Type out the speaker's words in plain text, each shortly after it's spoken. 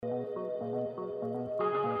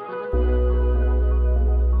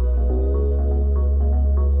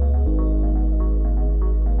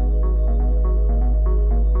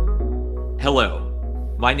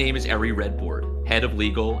My name is Eri Redboard, Head of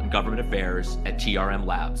Legal and Government Affairs at TRM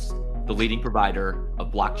Labs, the leading provider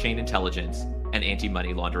of blockchain intelligence and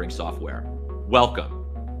anti-money laundering software.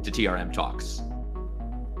 Welcome to TRM Talks.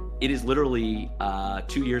 It is literally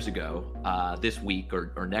 2 years ago, this week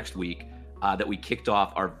or next week, that we kicked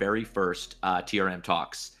off our very first TRM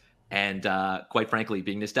Talks. And quite frankly,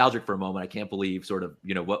 being nostalgic for a moment, I can't believe sort of,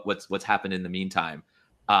 what's happened in the meantime.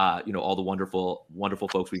 All the wonderful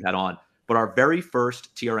folks we've had on. But our very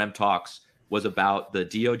first TRM Talks was about the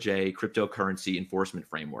DOJ cryptocurrency enforcement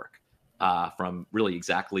framework from really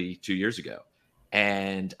exactly 2 years ago.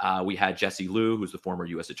 And we had Jesse Liu, who's the former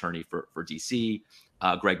U.S. attorney for DC,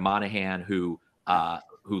 Greg Monahan, who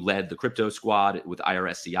led the crypto squad with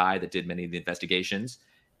IRSCI that did many of the investigations.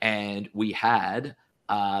 And we had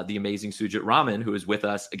the amazing Sujit Raman, who is with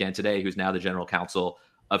us again today, who's now the general counsel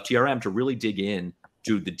of TRM, to really dig in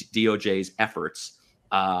to the DOJ's efforts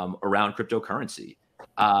around cryptocurrency.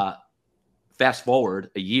 Fast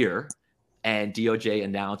forward a year, and DOJ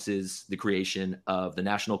announces the creation of the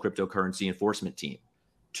National Cryptocurrency Enforcement Team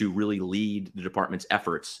to really lead the department's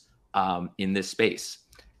efforts in this space.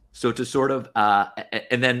 So to sort of,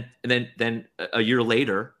 and then a year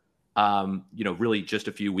later, really just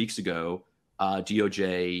a few weeks ago,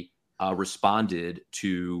 DOJ responded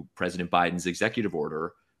to President Biden's executive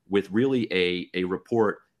order with really a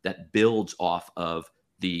report that builds off of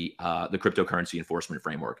the cryptocurrency enforcement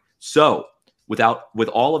framework. So with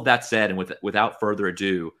all of that said, and without further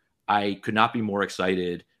ado, I could not be more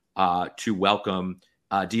excited to welcome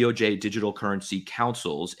DOJ Digital Currency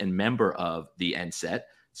Counsels and member of the NCET,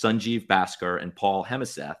 Sanjeev Bhaskar and Paul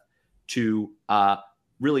Hemaseth, to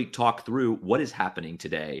really talk through what is happening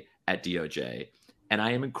today at DOJ. And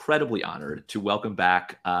I am incredibly honored to welcome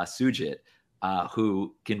back Sujit,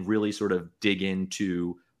 who can really sort of dig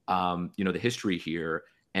into the history here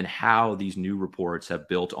and how these new reports have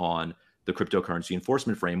built on the cryptocurrency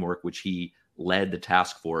enforcement framework, which he led the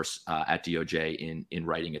task force at DOJ in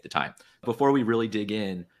writing at the time. Before we really dig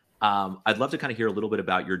in, I'd love to kind of hear a little bit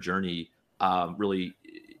about your journey, really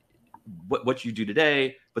what you do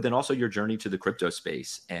today, but then also your journey to the crypto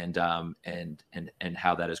space and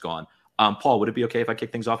how that has gone. Paul, would it be okay if I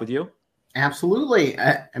kick things off with you? Absolutely.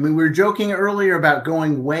 I mean, we were joking earlier about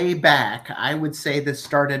going way back. I would say this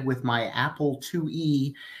started with my Apple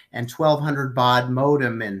IIe and 1200 baud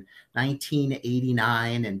modem in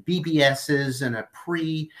 1989 and BBSs and a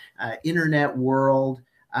pre-internet world.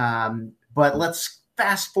 But let's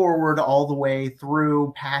fast forward all the way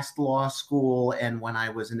through past law school and when I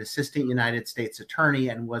was an assistant United States attorney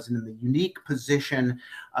and was in the unique position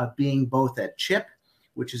of being both at CHIP,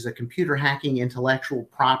 which is a computer hacking intellectual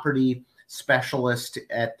property specialist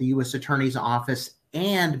at the U.S. Attorney's Office,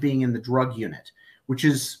 and being in the drug unit, which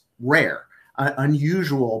is rare,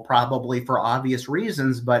 unusual probably for obvious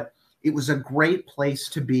reasons, but it was a great place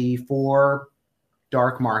to be for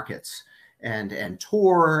dark markets and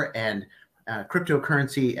Tor and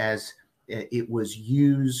cryptocurrency as it was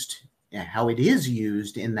used, how it is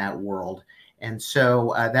used in that world. And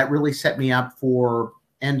so that really set me up for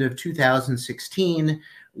end of 2016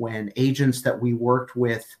 when agents that we worked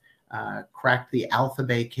with cracked the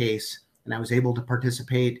Alphabet case, and I was able to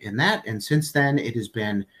participate in that. And since then, it has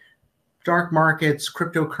been dark markets,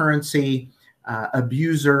 cryptocurrency,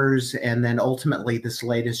 abusers, and then ultimately this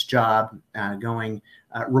latest job going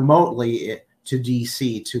remotely to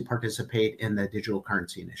DC to participate in the Digital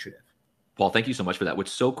Currency Initiative. Paul, thank you so much for that.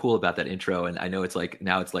 What's so cool about that intro, and I know it's like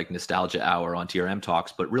now it's like nostalgia hour on TRM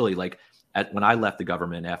Talks, but really like when I left the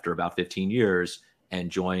government after about 15 years and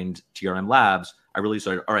joined TRM Labs, I really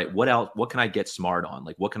started, all right, what else? What can I get smart on?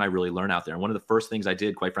 Like, what can I really learn out there? And one of the first things I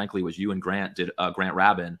did, quite frankly, was you and Grant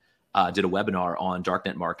Rabin did a webinar on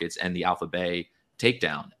darknet markets and the Alphabet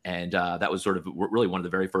takedown. And that was sort of really one of the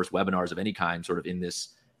very first webinars of any kind sort of in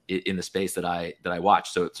the space that I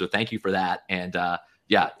watched. So thank you for that. And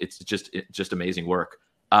yeah, it's just amazing work.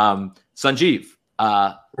 Sanjeev,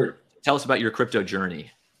 tell us about your crypto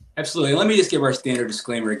journey. Absolutely. Let me just give our standard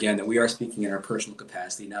disclaimer again that we are speaking in our personal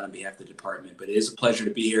capacity, not on behalf of the department, but it is a pleasure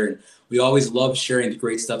to be here. And we always love sharing the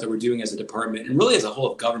great stuff that we're doing as a department and really as a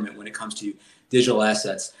whole of government when it comes to digital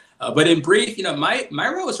assets. But in brief, my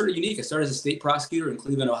role was sort of unique. I started as a state prosecutor in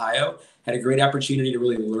Cleveland, Ohio, had a great opportunity to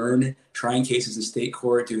really learn trying cases in state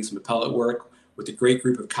court, doing some appellate work with a great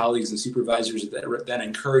group of colleagues and supervisors that then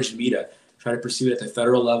encouraged me to try to pursue it at the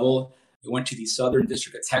federal level. I went to the Southern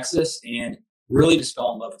District of Texas and really just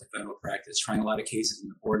fell in love with the federal practice, trying a lot of cases in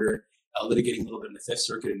the border, litigating a little bit in the Fifth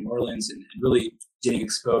Circuit in New Orleans, and really getting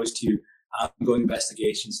exposed to ongoing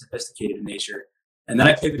investigations, sophisticated in nature. And then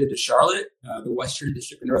I pivoted to Charlotte, the Western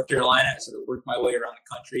District of North Carolina. I sort of worked my way around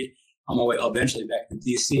the country on my way eventually back to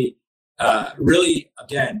DC. Really,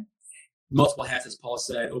 again, multiple hats, as Paul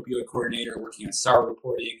said, opioid coordinator, working on SAR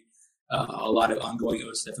reporting, a lot of ongoing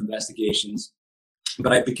OSIF investigations.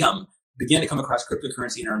 But I began to come across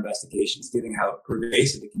cryptocurrency in our investigations, given how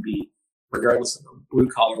pervasive it can be, regardless of the blue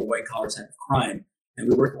collar or white collar type of crime. And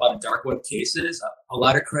we worked a lot of dark web cases, a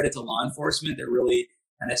lot of credit to law enforcement that really,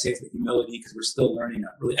 and I say it with humility because we're still learning,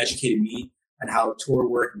 really educated me on how Tor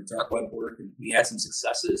worked and the dark web worked. And we had some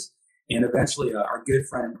successes. And eventually our good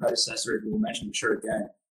friend and predecessor, who we'll mention, I'm sure again,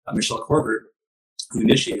 Michelle Corbett, who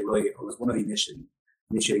initiated, really, or was one of the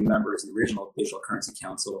initiating members of the original Digital Currency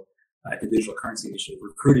Council, the Digital Currency Initiative,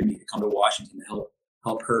 recruited me to come to Washington to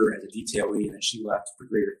help her as a detailee, and then she left for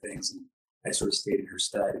greater things. And I sort of stayed in her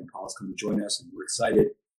stead, and Paul's come to join us, and we're excited.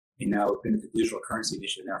 And now we've been at the Digital Currency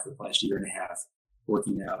Initiative now for the last year and a half,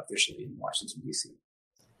 working now officially in Washington, D.C.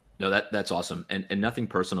 No, that's awesome. And nothing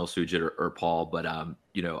personal, Sujit or Paul, but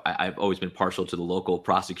I've always been partial to the local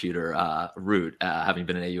prosecutor route, having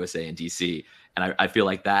been in AUSA in DC. And I feel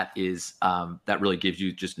like that is that really gives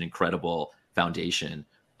you just an incredible foundation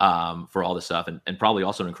for all this stuff, and probably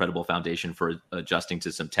also an incredible foundation for adjusting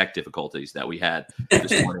to some tech difficulties that we had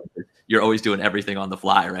this morning. You're always doing everything on the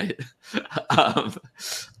fly, right?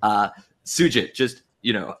 Sujit, just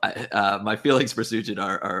my feelings for Sujit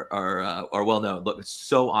are well known. Look,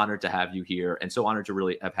 so honored to have you here, and so honored to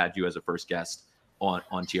really have had you as a first guest on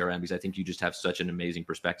TRM, because I think you just have such an amazing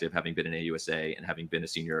perspective, having been in AUSA and having been a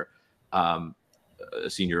senior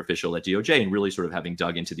official at DOJ, and really sort of having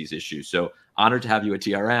dug into these issues. So honored to have you at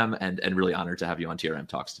TRM, and really honored to have you on TRM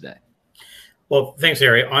Talks today. Well, thanks,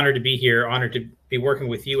 Harry. Honored to be here. Honored to be working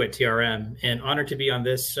with you at TRM, and honored to be on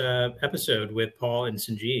this episode with Paul and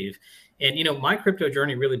Sanjeev. And, my crypto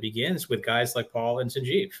journey really begins with guys like Paul and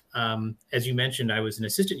Sanjeev. As you mentioned, I was an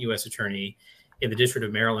assistant U.S. attorney in the District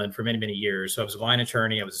of Maryland for many, many years. So I was a line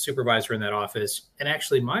attorney. I was a supervisor in that office. And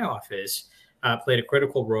actually, my office played a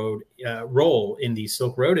critical role in the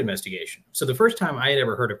Silk Road investigation. So the first time I had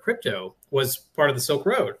ever heard of crypto was part of the Silk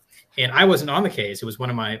Road. And I wasn't on the case. It was one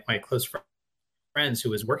of my close friends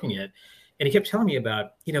who was working it. And he kept telling me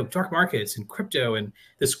about, dark markets and crypto and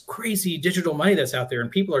this crazy digital money that's out there. And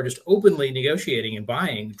people are just openly negotiating and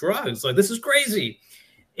buying drugs. Like, this is crazy.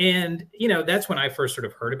 And, that's when I first sort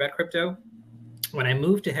of heard about crypto. When I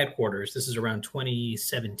moved to headquarters, this is around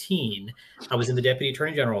 2017, I was in the Deputy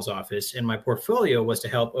Attorney General's office, and my portfolio was to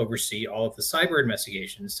help oversee all of the cyber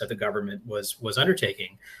investigations that the government was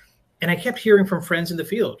undertaking. And I kept hearing from friends in the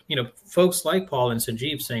field, folks like Paul and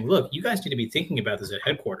Sanjeev saying, look, you guys need to be thinking about this at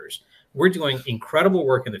headquarters. We're doing incredible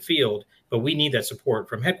work in the field, but we need that support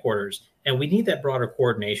from headquarters, and we need that broader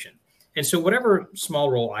coordination. And so whatever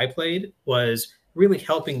small role I played was really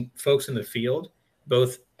helping folks in the field,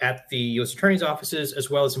 both at the U.S. Attorney's offices, as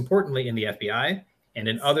well as importantly in the FBI and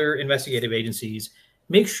in other investigative agencies,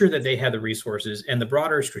 make sure that they had the resources and the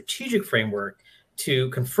broader strategic framework to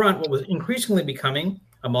confront what was increasingly becoming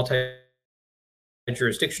a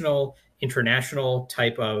multi-jurisdictional, international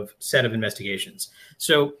type of set of investigations.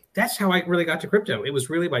 So that's how I really got to crypto. It was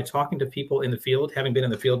really by talking to people in the field, having been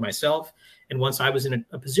in the field myself. And once I was in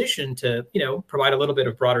a position to, provide a little bit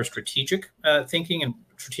of broader strategic thinking and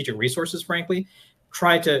strategic resources, frankly,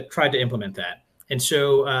 tried to implement that. And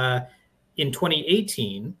so in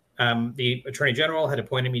 2018, the Attorney General had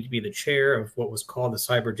appointed me to be the chair of what was called the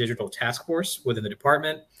Cyber Digital Task Force within the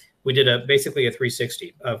department. We did basically a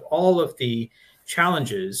 360 of all of the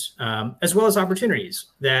challenges, as well as opportunities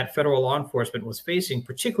that federal law enforcement was facing,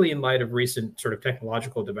 particularly in light of recent sort of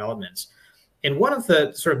technological developments. And one of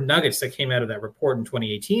the sort of nuggets that came out of that report in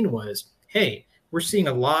 2018 was, hey, we're seeing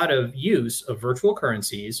a lot of use of virtual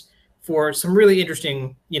currencies for some really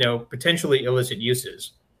interesting, potentially illicit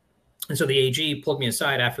uses. And so the AG pulled me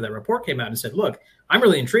aside after that report came out and said, look, I'm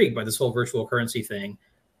really intrigued by this whole virtual currency thing.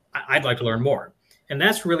 I'd like to learn more. And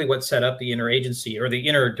that's really what set up the interagency or the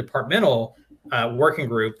interdepartmental working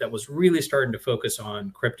group that was really starting to focus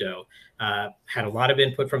on crypto. Had a lot of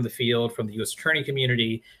input from the field, from the U.S. attorney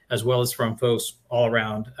community, as well as from folks all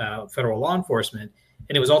around federal law enforcement.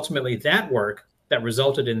 And it was ultimately that work that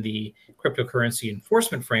resulted in the cryptocurrency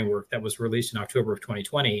enforcement framework that was released in October of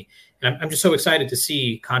 2020. And I'm just so excited to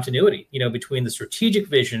see continuity, between the strategic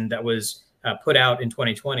vision that was put out in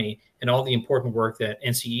 2020 and all the important work that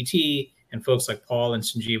NCET and folks like Paul and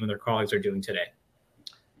Sanjeev and their colleagues are doing today.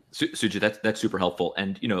 Sujit, that's super helpful.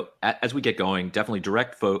 And, as we get going, definitely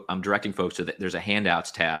I'm directing folks to there's a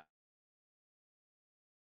handouts tab,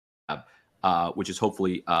 which is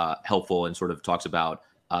hopefully helpful and sort of talks about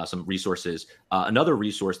some resources. Another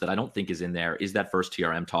resource that I don't think is in there is that first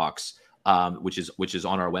TRM Talks, which is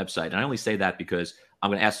on our website. And I only say that because I'm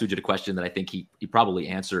going to ask Sujit a question that I think he probably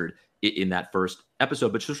answered in that first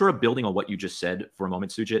episode. But just sort of building on what you just said for a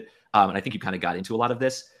moment, Sujit, and I think you kind of got into a lot of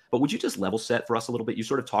this, but would you just level set for us a little bit? You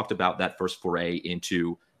sort of talked about that first foray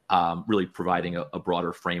into really providing a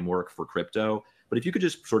broader framework for crypto. But if you could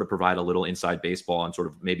just sort of provide a little inside baseball on sort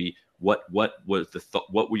of maybe what was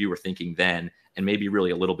what were you thinking then, and maybe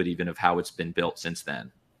really a little bit even of how it's been built since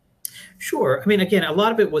then. Sure. I mean, again, a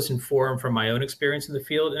lot of it was informed from my own experience in the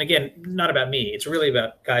field. And again, not about me. It's really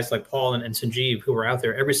about guys like Paul and Sanjeev who were out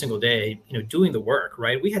there every single day, doing the work,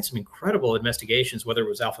 right? We had some incredible investigations, whether it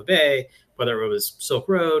was Alpha Bay, whether it was Silk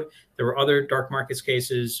Road. There were other dark markets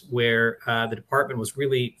cases where the department was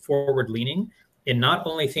really forward leaning in not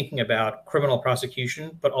only thinking about criminal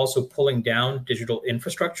prosecution, but also pulling down digital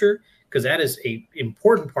infrastructure, because that is an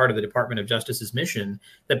important part of the Department of Justice's mission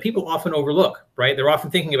that people often overlook, right? They're often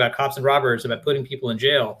thinking about cops and robbers, about putting people in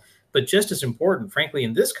jail. But just as important, frankly,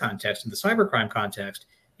 in this context, in the cybercrime context,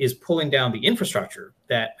 is pulling down the infrastructure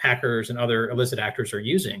that hackers and other illicit actors are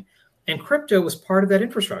using. And crypto was part of that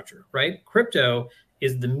infrastructure, right? Crypto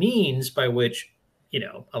is the means by which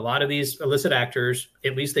a lot of these illicit actors,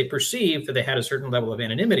 at least they perceived that they had a certain level of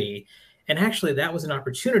anonymity. And actually, that was an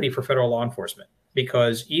opportunity for federal law enforcement,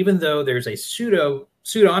 because even though there's a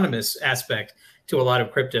pseudonymous aspect to a lot of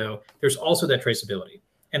crypto, there's also that traceability.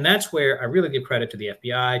 And that's where I really give credit to the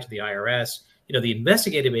FBI, to the IRS. The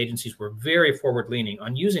investigative agencies were very forward leaning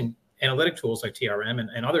on using analytic tools like TRM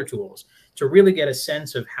and other tools to really get a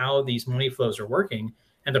sense of how these money flows are working.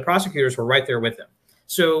 And the prosecutors were right there with them.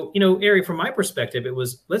 So, Ari, from my perspective, it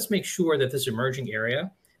was, let's make sure that this emerging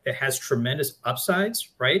area that has tremendous upsides,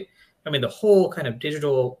 right? I mean, the whole kind of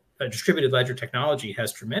digital distributed ledger technology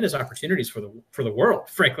has tremendous opportunities for the world,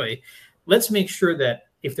 frankly. Let's make sure that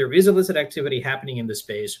if there is illicit activity happening in this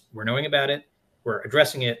space, we're knowing about it, we're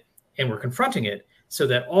addressing it, and we're confronting it, so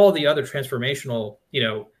that all the other transformational,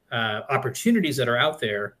 opportunities that are out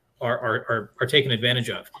there are taken advantage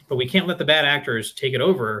of. But we can't let the bad actors take it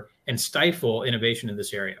over and stifle innovation in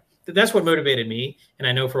this area. That's what motivated me. And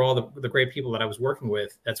I know for all the great people that I was working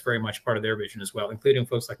with, that's very much part of their vision as well, including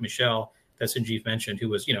folks like Michelle that Sanjeev mentioned, who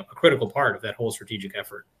was, a critical part of that whole strategic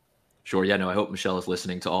effort. Sure. Yeah, no, I hope Michelle is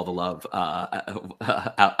listening to all the love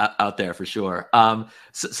out there for sure.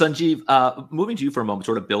 Sanjeev, moving to you for a moment,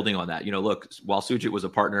 sort of building on that, look, while Sujit was a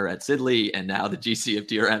partner at Sidley and now the GC of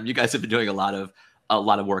TRM, you guys have been doing a lot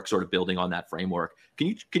of work sort of building on that framework.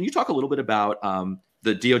 Can you talk a little bit about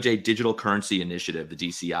the DOJ Digital Currency Initiative, the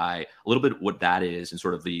DCI, a little bit what that is and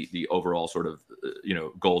sort of the overall sort of,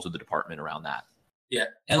 goals of the department around that? Yeah.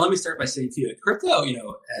 And let me start by saying too, crypto,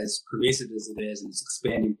 as pervasive as it is and it's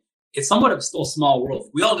expanding, it's somewhat of a still small world.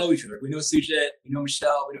 We all know each other. We know Sujit, we know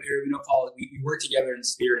Michelle, we know Ari, we know Paul. We work together in the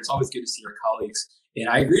sphere. It's always good to see our colleagues. And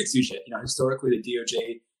I agree with Sujit. Historically, the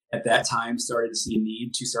DOJ at that time started to see a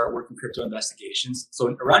need to start working crypto investigations.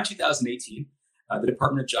 So around 2018, the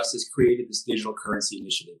Department of Justice created this digital currency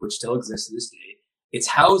initiative, which still exists to this day. It's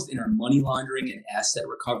housed in our money laundering and asset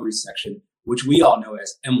recovery section, which we all know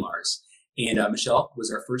as MLARS. And Michelle was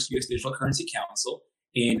our first U.S. Digital Currency Counsel.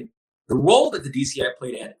 And the role that the DCI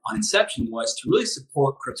played on inception was to really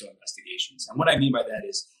support crypto investigations. And what I mean by that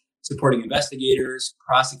is supporting investigators,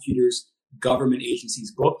 prosecutors, government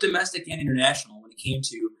agencies, both domestic and international, when it came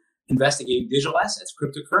to investigating digital assets,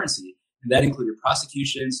 cryptocurrency. And that included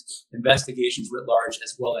prosecutions, investigations writ large,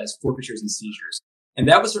 as well as forfeitures and seizures. And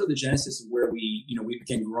that was sort of the genesis of where we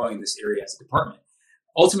began growing this area as a department.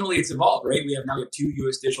 Ultimately, it's evolved, right? We have 2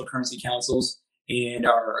 U.S. Digital Currency Councils, and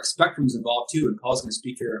our spectrum's involved too. And Paul's going to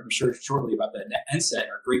speak here, I'm sure, shortly about that NSET,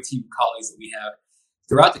 our great team of colleagues that we have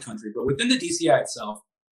throughout the country. But within the DCI itself,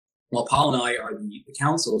 while Paul and I are the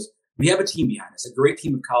councils, we have a team behind us, a great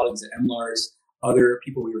team of colleagues at MLARS, other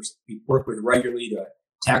people we work with regularly to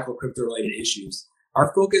tackle crypto-related issues.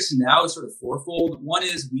 Our focus now is sort of fourfold. One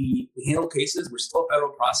is we handle cases. We're still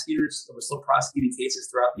federal prosecutors, so we're still prosecuting cases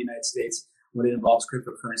throughout the United States when it involves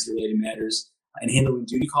cryptocurrency-related matters and handling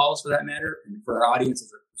duty calls for that matter. And for our audience,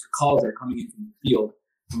 those are calls that are coming in from the field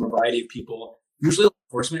from a variety of people, usually law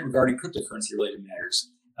enforcement regarding cryptocurrency-related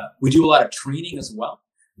matters. We do a lot of training as well.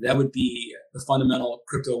 That would be the fundamental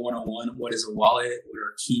crypto 101. What is a wallet? What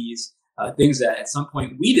are keys? Things that at some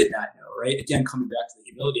point we did not know, right? Again, coming back to the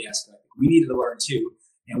humility aspect, we needed to learn too.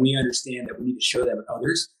 And we understand that we need to share that with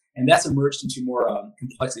others. And that's emerged into more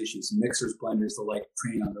complex issues, mixers, blenders, the like,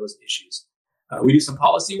 training on those issues. We do some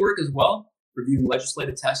policy work as well, reviewing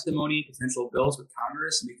legislative testimony, potential bills with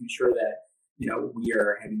Congress, making sure that, we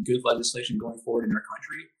are having good legislation going forward in our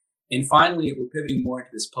country. And finally, we're pivoting more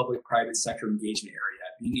into this public-private sector engagement area,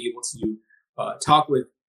 being able to talk with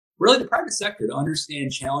really the private sector to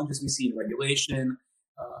understand challenges we see in regulation,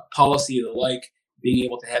 policy, and the like, being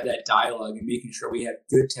able to have that dialogue and making sure we have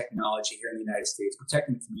good technology here in the United States,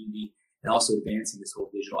 protecting the community, and also advancing this whole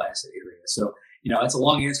digital asset area. So, that's a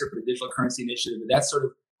long answer for the digital currency initiative, but that's sort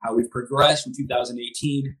of how we've progressed from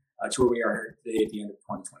 2018 to where we are today at the end of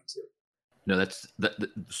 2022. No, that's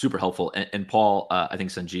super helpful. And Paul, I think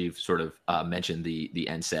Sanjeev sort of mentioned the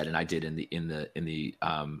NSAID, and I did in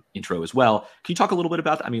the intro as well. Can you talk a little bit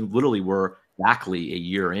about that? I mean, literally, we're exactly a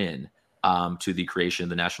year in to the creation of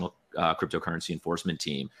the National Cryptocurrency Enforcement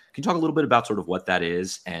Team. Can you talk a little bit about sort of what that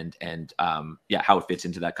is and how it fits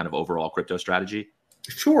into that kind of overall crypto strategy?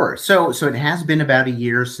 Sure. So it has been about a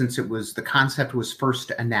year since the concept was first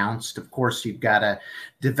announced. Of course, you've got to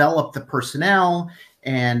develop the personnel,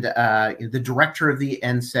 and the director of the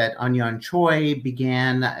NSET, Anyan Choi,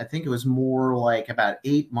 began, I think it was more like about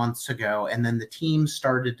 8 months ago, and then the team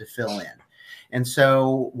started to fill in. And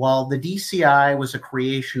so while the DCI was a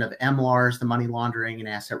creation of MLARS, the Money Laundering and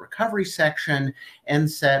Asset Recovery section,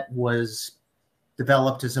 NSET was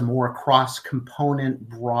developed as a more cross-component,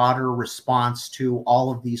 broader response to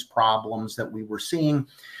all of these problems that we were seeing.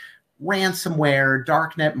 Ransomware,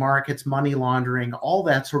 darknet markets, money laundering, all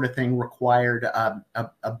that sort of thing required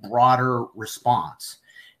a broader response.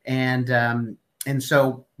 And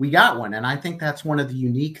so we got one. And I think that's one of the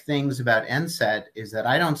unique things about NSET is that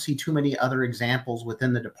I don't see too many other examples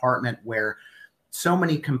within the department where so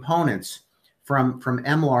many components from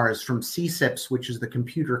MLARS, from CSIPs, which is the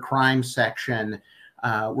computer crime section.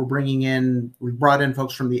 We brought in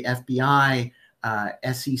folks from the FBI,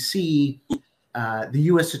 SEC, the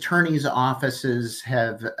U.S. Attorney's offices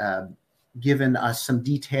have given us some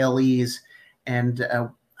detailees, and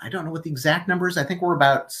I don't know what the exact numbers. I think we're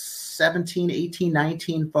about 17, 18,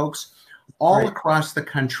 19 folks all across the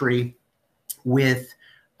country with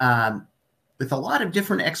a lot of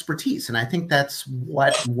different expertise. And I think that's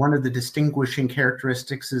what one of the distinguishing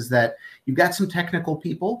characteristics is, that you've got some technical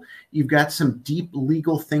people, you've got some deep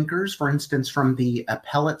legal thinkers, for instance, from the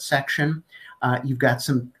appellate section, you've got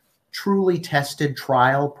some truly tested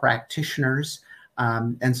trial practitioners,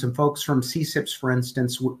 and some folks from CSIPs, for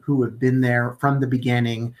instance, who have been there from the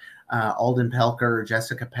beginning, Alden Pelker,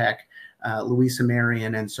 Jessica Peck, Louisa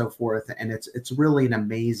Marion, and so forth. And it's really an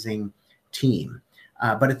amazing team.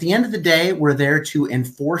 But at the end of the day, we're there to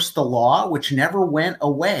enforce the law, which never went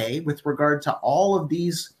away with regard to all of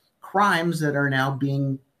these crimes that are now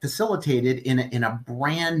being facilitated in a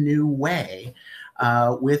brand new way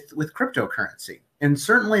with cryptocurrency. And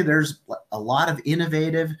certainly there's a lot of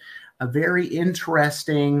innovative, very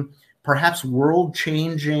interesting, perhaps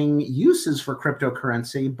world-changing uses for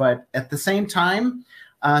cryptocurrency. But at the same time,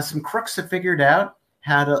 some crooks have figured out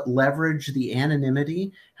how to leverage the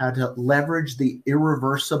anonymity, how to leverage the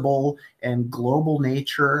irreversible and global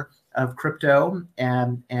nature of crypto.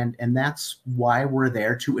 And that's why we're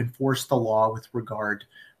there, to enforce the law with regard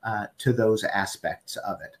to those aspects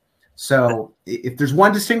of it. So if there's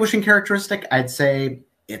one distinguishing characteristic, I'd say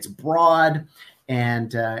it's broad,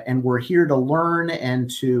 and we're here to learn and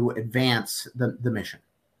to advance the mission.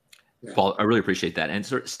 Paul, I really appreciate that. And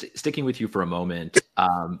sort of sticking with you for a moment,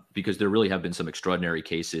 because there really have been some extraordinary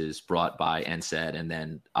cases brought by NSED, and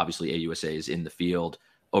then obviously AUSA is in the field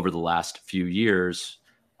over the last few years,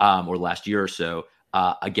 or last year or so.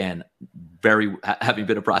 Again, having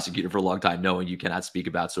been a prosecutor for a long time, knowing you cannot speak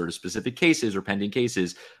about sort of specific cases or pending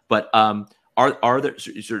cases, but are there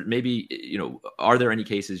sort of maybe, are there any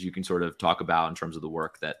cases you can sort of talk about in terms of the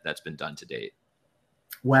work that's been done to date?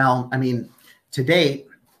 Well, I mean, to date,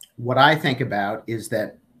 what I think about is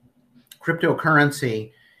that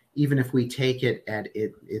cryptocurrency, even if we take it at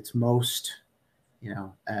its most,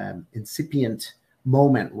 incipient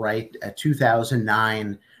moment, right,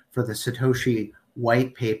 2009 for the Satoshi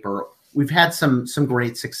white paper, we've had some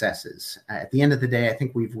great successes. At the end of the day, I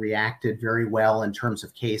think we've reacted very well in terms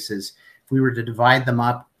of cases. If we were to divide them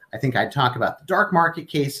up, I think I'd talk about the dark market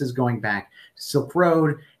cases going back to Silk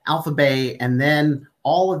Road, Alpha Bay, and then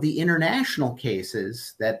all of the international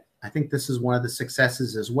cases that I think this is one of the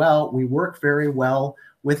successes as well. We work very well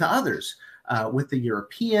with others, with the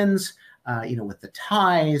Europeans, with the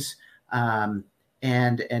Thais, and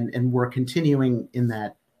we're continuing in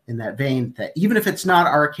that vein, that even if it's not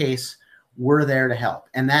our case, we're there to help.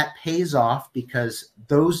 And that pays off because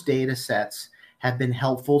those data sets have been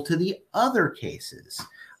helpful to the other cases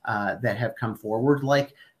that have come forward,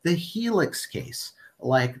 like the Helix case,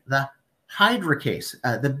 like the Hydra case.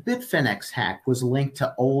 The Bitfinex hack was linked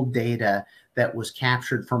to old data that was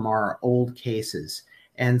captured from our old cases.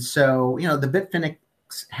 And so, the Bitfinex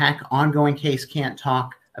hack ongoing case, can't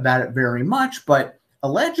talk about it very much, but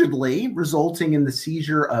allegedly resulting in the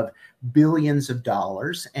seizure of billions of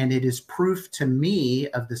dollars. And it is proof to me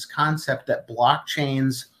of this concept that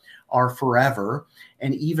blockchains are forever,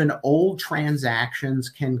 and even old transactions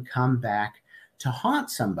can come back to haunt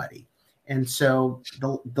somebody. And so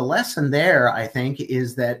the lesson there, I think,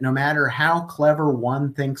 is that no matter how clever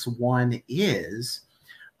one thinks one is,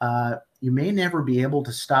 you may never be able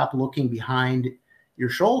to stop looking behind your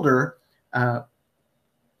shoulder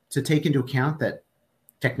to take into account that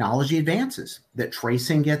technology advances, that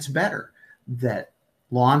tracing gets better, that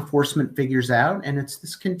law enforcement figures out, and it's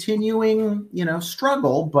this continuing,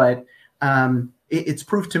 struggle. But it's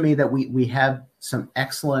proof to me that we have some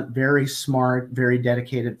excellent, very smart, very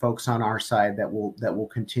dedicated folks on our side that will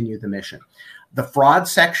continue the mission. The fraud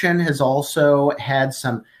section has also had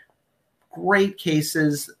some great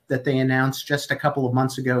cases that they announced just a couple of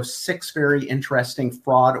months ago, 6 very interesting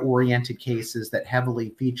fraud-oriented cases that heavily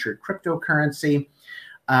featured cryptocurrency.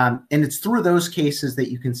 And it's through those cases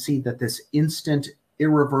that you can see that this instant,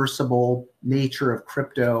 irreversible nature of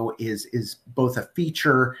crypto is both a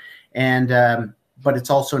feature and but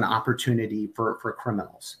it's also an opportunity for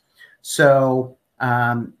criminals. So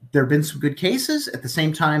there have been some good cases. At the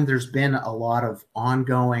same time, there's been a lot of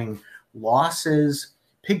ongoing losses.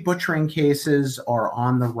 Pig butchering cases are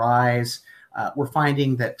on the rise. We're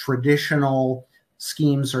finding that traditional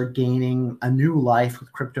schemes are gaining a new life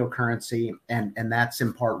with cryptocurrency, and that's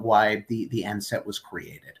in part why the NSET was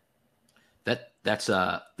created. That's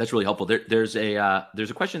really helpful. There's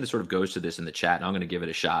a question that sort of goes to this in the chat, and I'm going to give it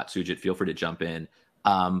a shot. Sujit, feel free to jump in.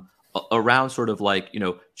 Around sort of like,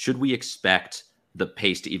 should we expect the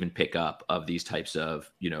pace to even pick up of these types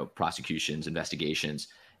of, prosecutions, investigations?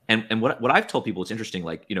 And what I've told people, it's interesting,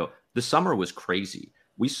 like, the summer was crazy.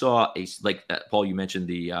 We saw Paul, you mentioned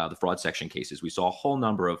the fraud section cases. We saw a whole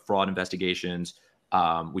number of fraud investigations.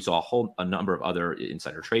 We saw a number of other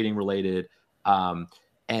insider trading related.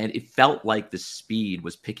 And it felt like the speed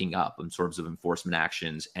was picking up in terms of enforcement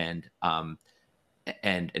actions and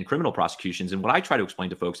criminal prosecutions. And what I try to explain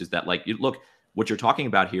to folks is that, like, look, what you're talking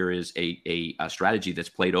about here is a strategy that's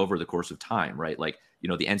played over the course of time, right? Like,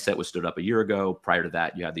 the NSET was stood up a year ago. Prior to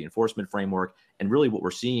that, you had the enforcement framework. And really what we're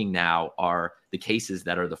seeing now are the cases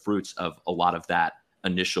that are the fruits of a lot of that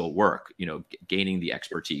initial work, gaining the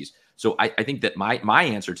expertise. So I think that my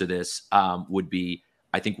answer to this would be,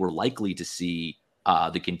 I think we're likely to see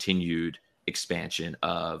the continued expansion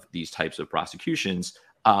of these types of prosecutions.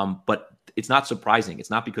 But it's not surprising. It's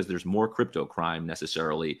not because there's more crypto crime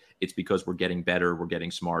necessarily. It's because we're getting better, we're getting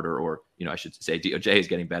smarter, or, I should say DOJ is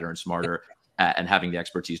getting better and smarter and having the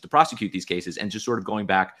expertise to prosecute these cases. And just sort of going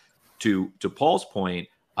back to Paul's point,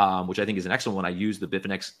 which I think is an excellent one. I use the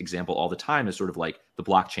Bitfinex example all the time as sort of like the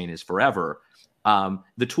blockchain is forever.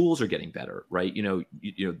 The tools are getting better, right? You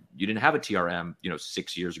didn't have a TRM,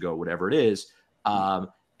 6 years ago, whatever it is. And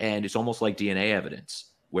it's almost like DNA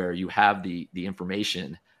evidence, where you have the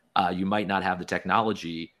information, you might not have the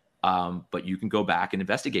technology, but you can go back and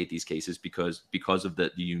investigate these cases because of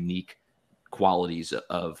the unique qualities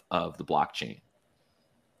of the blockchain.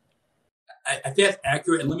 I think that's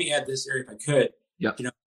accurate. And let me add this, Eric, if I could. Yep.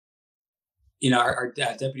 Our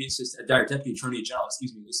deputy attorney general,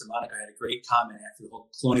 Lisa Monaco, had a great comment after the whole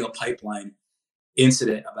Colonial Pipeline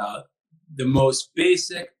incident about the most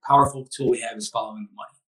basic, powerful tool we have is following the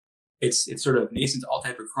money. It's sort of nascent to all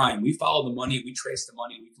type of crime. We follow the money, we trace the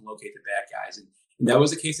money, we can locate the bad guys. And that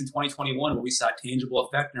was the case in 2021, where we saw tangible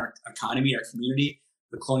effect in our economy, our community.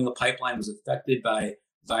 The Colonial Pipeline was affected by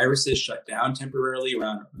viruses, shut down temporarily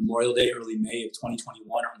around Memorial Day, early May of 2021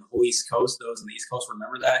 on the whole East Coast. Those on the East Coast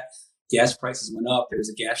remember that. Gas prices went up. There was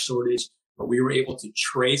a gas shortage, but we were able to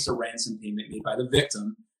trace a ransom payment made by the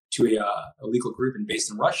victim to a legal group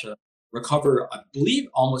based in Russia, recover, I believe,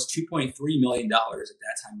 almost $2.3 million at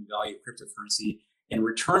that time in value of cryptocurrency, and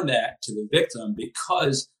return that to the victim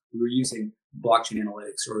because we were using blockchain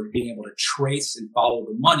analytics, or being able to trace and follow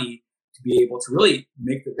the money to be able to really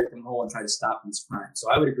make the victim whole and try to stop these crimes.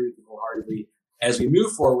 So I would agree with you wholeheartedly. As we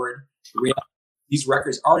move forward, these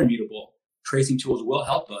records are immutable. Tracing tools will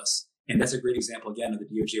help us. And that's a great example, again, of the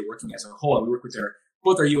DOJ working as a whole. And we work with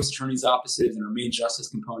both our U.S. attorneys' offices and our main justice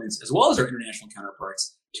components, as well as our international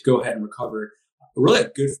counterparts, to go ahead and recover a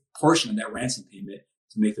good portion of that ransom payment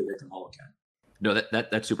to make the victim whole again. No,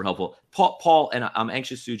 that's super helpful. Paul, and I'm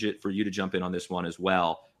anxious, Sujit, for you to jump in on this one as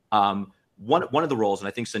well. One of the roles, and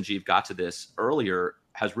I think Sanjeev got to this earlier,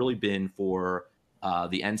 has really been for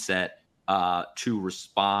the NSET to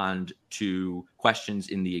respond to questions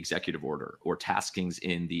in the executive order or taskings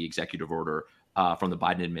in the executive order from the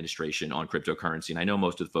Biden administration on cryptocurrency. And I know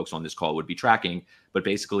most of the folks on this call would be tracking, but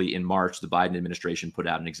basically in March, the Biden administration put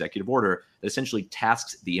out an executive order that essentially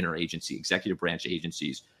tasks the interagency, executive branch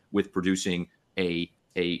agencies, with producing a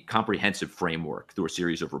comprehensive framework through a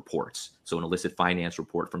series of reports. So an illicit finance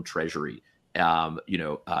report from Treasury, and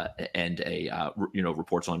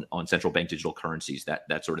reports on central bank digital currencies,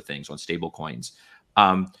 that sort of things, on stable coins.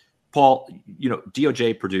 Paul,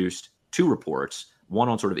 DOJ produced 2 reports, one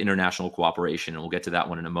on sort of international cooperation, and we'll get to that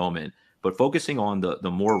one in a moment, but focusing on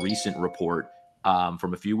the more recent report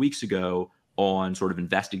from a few weeks ago on sort of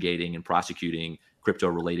investigating and prosecuting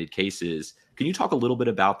crypto-related cases. Can you talk a little bit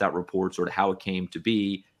about that report, sort of how it came to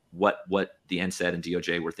be, what the NSED and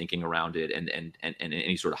DOJ were thinking around it, and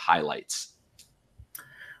any sort of highlights?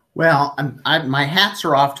 Well, my hats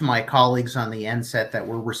are off to my colleagues on the NSET that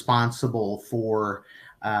were responsible for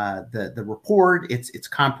the report. It's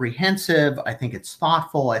comprehensive. I think it's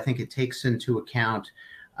thoughtful. I think it takes into account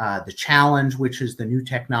the challenge, which is the new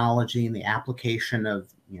technology and the application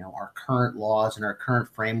of our current laws and our current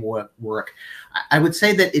framework. I would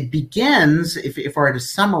say that it begins, if I were to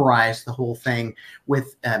summarize the whole thing,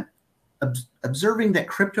 with observing that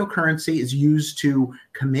cryptocurrency is used to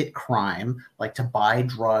commit crime, like to buy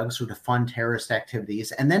drugs or to fund terrorist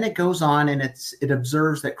activities. And then it goes on and it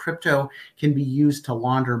observes that crypto can be used to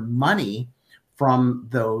launder money from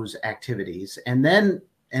those activities. And then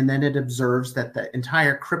it observes that the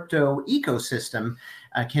entire crypto ecosystem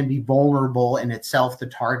can be vulnerable in itself, the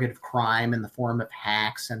target of crime in the form of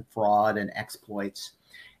hacks and fraud and exploits.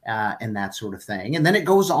 And that sort of thing. And then it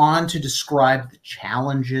goes on to describe the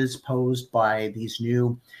challenges posed by these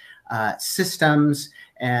new systems,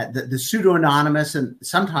 the pseudo-anonymous and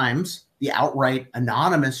sometimes the outright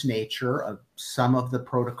anonymous nature of some of the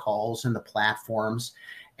protocols and the platforms,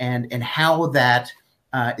 and how that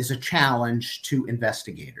is a challenge to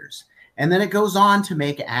investigators. And then it goes on to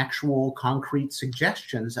make actual concrete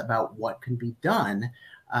suggestions about what can be done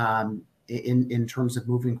in terms of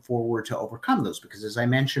moving forward to overcome those. Because as I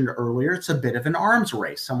mentioned earlier, it's a bit of an arms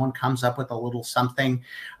race. Someone comes up with a little something,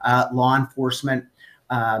 law enforcement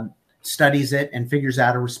studies it and figures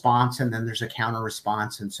out a response, and then there's a counter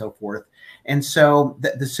response and so forth. And so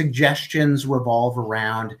the suggestions revolve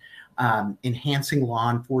around enhancing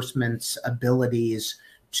law enforcement's abilities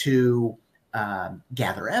to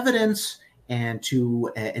gather evidence and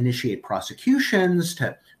to initiate prosecutions,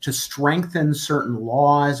 to strengthen certain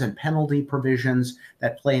laws and penalty provisions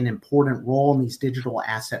that play an important role in these digital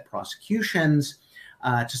asset prosecutions,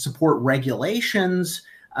 to support regulations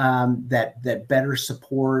that better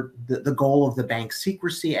support the goal of the Bank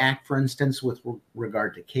Secrecy Act, for instance, with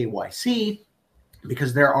regard to KYC,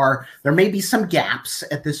 because there may be some gaps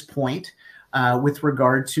at this point with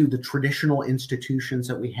regard to the traditional institutions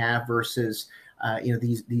that we have versus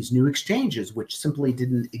these new exchanges, which simply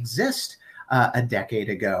didn't exist a decade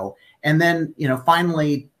ago. And then,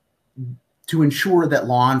 finally, to ensure that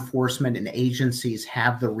law enforcement and agencies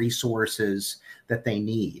have the resources that they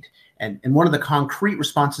need. And one of the concrete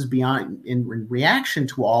responses in reaction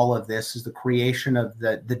to all of this is the creation of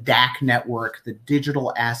the DAC network, the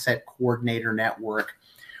Digital Asset Coordinator Network,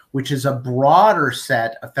 which is a broader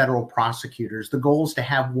set of federal prosecutors. The goal is to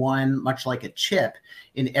have one, much like a chip,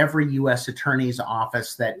 in every U.S. attorney's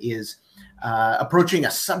office that is approaching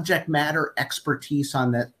a subject matter expertise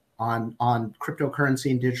on cryptocurrency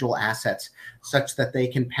and digital assets, such that they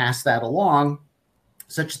can pass that along,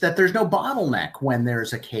 such that there's no bottleneck when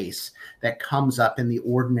there's a case that comes up in the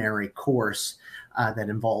ordinary course that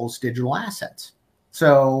involves digital assets.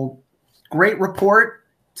 So, great report.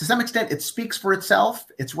 To some extent, it speaks for itself.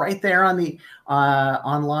 It's right there on the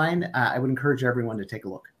online. I would encourage everyone to take a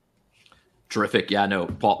look. Terrific. Yeah, no,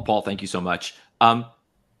 Paul, thank you so much.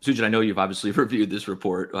 Sujit, I know you've obviously reviewed this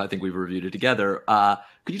report. I think we've reviewed it together.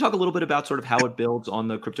 Could you talk a little bit about sort of how it builds on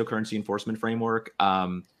the cryptocurrency enforcement framework,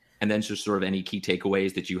 and then just sort of any key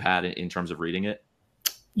takeaways that you had in terms of reading it?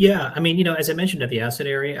 Yeah, I mean, as I mentioned at the asset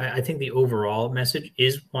area, I think the overall message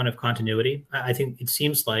is one of continuity. I think it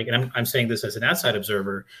seems like, and I'm saying this as an outside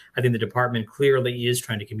observer, I think the department clearly is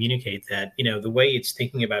trying to communicate that, the way it's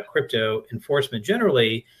thinking about crypto enforcement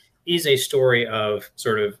generally is a story of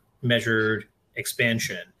sort of measured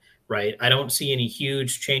expansion, right? I don't see any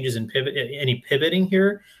huge changes in any pivoting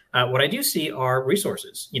here. What I do see are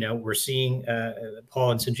resources. We're seeing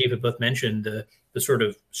Paul and Sanjeev have both mentioned the sort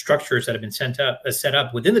of structures that have been set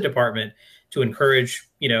up within the department to encourage,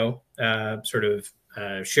 sort of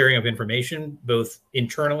sharing of information, both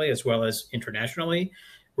internally as well as internationally.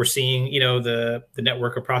 We're seeing, the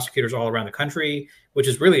network of prosecutors all around the country, which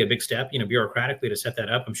is really a big step, bureaucratically to set that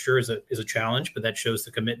up, I'm sure is a challenge, but that shows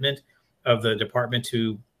the commitment of the department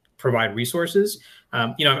to provide resources.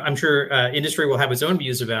 I'm sure industry will have its own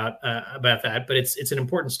views about that, but it's an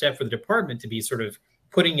important step for the department to be sort of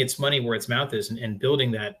putting its money where its mouth is and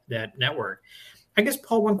building that network. I guess,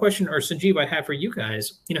 Paul, one question, or Sanjeev, I have for you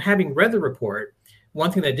guys, having read the report,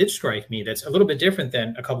 one thing that did strike me that's a little bit different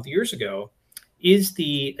than a couple of years ago is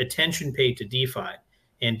the attention paid to DeFi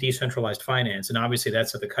and decentralized finance. And obviously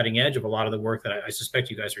that's at the cutting edge of a lot of the work that I suspect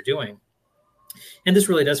you guys are doing. And this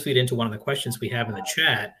really does feed into one of the questions we have in the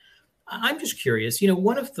chat. I'm just curious,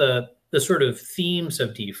 one of the sort of themes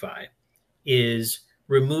of DeFi is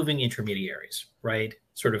removing intermediaries, right?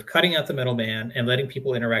 Sort of cutting out the middleman and letting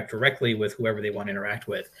people interact directly with whoever they want to interact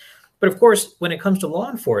with. But of course, when it comes to law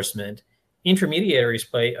enforcement, intermediaries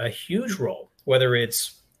play a huge role, whether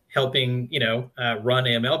it's helping, run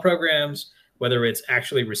AML programs, whether it's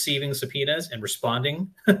actually receiving subpoenas and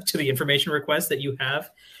responding to the information requests that you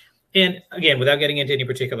have. And again, without getting into any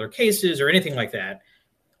particular cases or anything like that,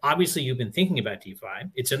 obviously you've been thinking about DeFi.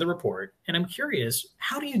 It's in the report. And I'm curious,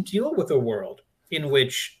 how do you deal with a world in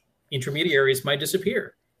which intermediaries might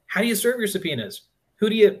disappear? How do you serve your subpoenas? Who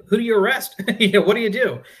do you arrest? What do you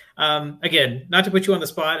do? Again, not to put you on the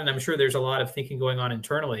spot, and I'm sure there's a lot of thinking going on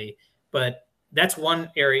internally, but that's one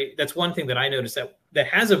area. That's one thing that I noticed that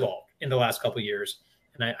has evolved in the last couple of years,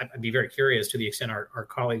 and I'd be very curious to the extent our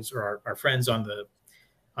colleagues or our friends on the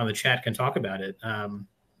chat can talk about it.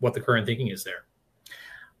 What the current thinking is there.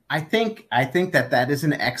 I think that is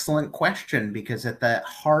an excellent question, because at the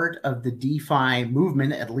heart of the DeFi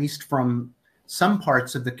movement, at least from some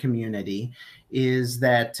parts of the community, is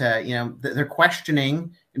that they're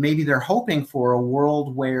questioning, maybe they're hoping for a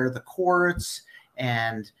world where the courts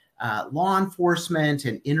and law enforcement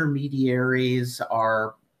and intermediaries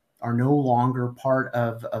are no longer part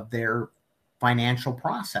of their financial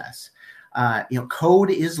process.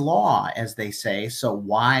 Code is law, as they say. So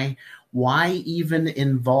why even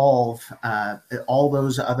involve all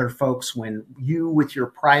those other folks when you, with your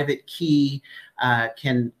private key,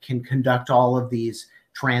 can conduct all of these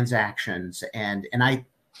transactions? And I've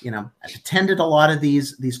attended a lot of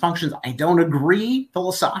these functions. I don't agree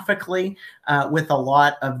philosophically with a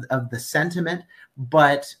lot of the sentiment,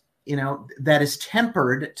 but that is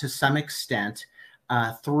tempered to some extent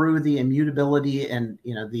through the immutability and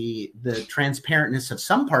the transparentness of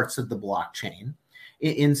some parts of the blockchain.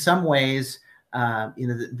 In some ways,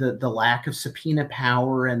 the lack of subpoena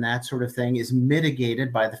power and that sort of thing is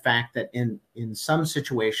mitigated by the fact that in some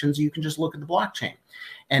situations you can just look at the blockchain,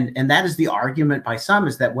 and that is the argument by some,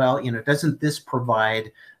 is that, well, doesn't this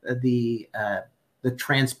provide the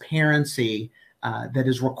transparency that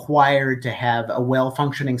is required to have a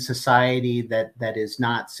well-functioning society that is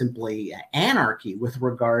not simply anarchy with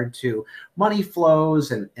regard to money flows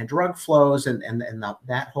and drug flows and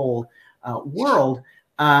that whole world.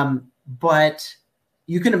 But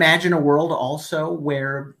you can imagine a world also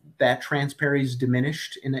where that transparency is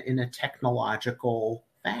diminished in a technological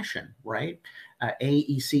fashion, right?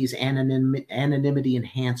 AECs, anonymity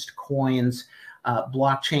enhanced coins,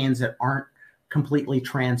 blockchains that aren't completely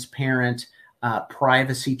transparent,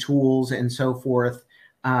 privacy tools, and so forth.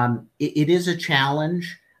 It is a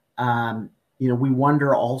challenge. We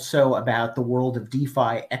wonder also about the world of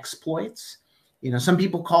DeFi exploits. Some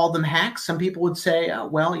people call them hacks. Some people would say, oh,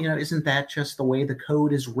 well, isn't that just the way the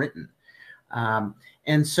code is written?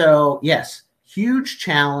 And so, yes, huge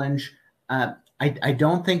challenge. I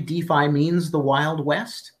don't think DeFi means the Wild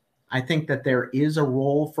West. I think that there is a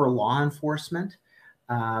role for law enforcement.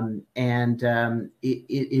 It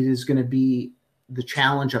is going to be the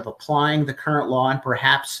challenge of applying the current law and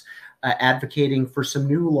perhaps advocating for some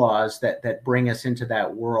new laws that bring us into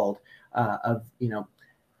that world of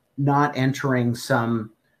not entering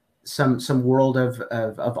some world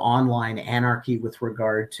of online anarchy with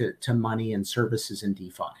regard to money and services in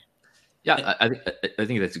DeFi. Yeah, I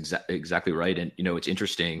think that's exactly right. And, it's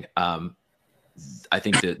interesting. I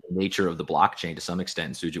think the nature of the blockchain, to some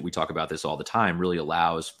extent, Sujit, we talk about this all the time, really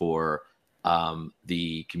allows for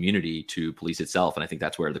the community to police itself. And I think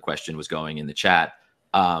that's where the question was going in the chat.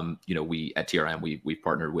 We at TRM, we've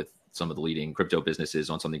partnered with some of the leading crypto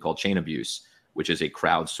businesses on something called Chain Abuse, which is a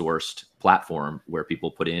crowdsourced platform where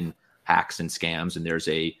people put in hacks and scams, and there's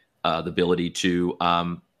the ability to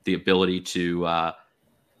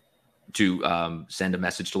send a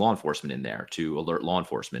message to law enforcement in there to alert law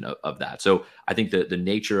enforcement of that. So I think the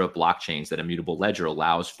nature of blockchains, that immutable ledger,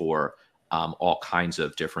 allows for all kinds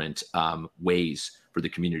of different ways for the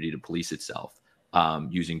community to police itself,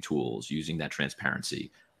 using tools, using that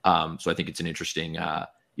transparency. So I think it's an interesting,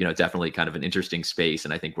 definitely kind of an interesting space,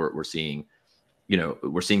 and I think we're seeing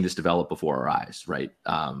this develop before our eyes, right?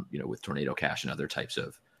 With Tornado Cash and other types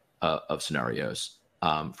of scenarios.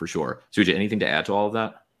 for sure. Sujit, anything to add to all of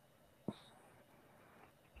that?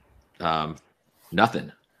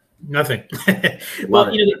 Nothing. Nothing.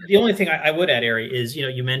 Well, the only thing I would add, Ari, is,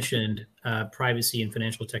 you mentioned privacy and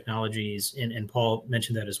financial technologies, and Paul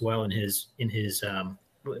mentioned that as well in his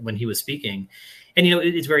when he was speaking. And,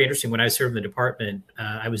 it's very interesting. When I served in the department,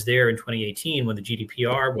 I was there in 2018 when the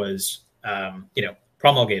GDPR was,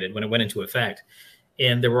 promulgated, when it went into effect.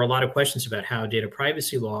 And there were a lot of questions about how data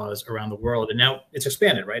privacy laws around the world, and now it's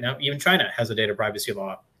expanded, right? Now, even China has a data privacy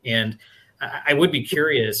law. And I would be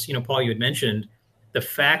curious, Paul, you had mentioned the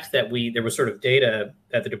fact that there was sort of data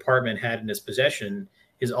that the department had in its possession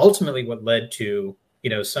is ultimately what led to,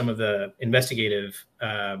 some of the investigative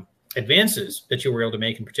advances that you were able to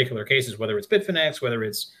make in particular cases, whether it's Bitfinex, whether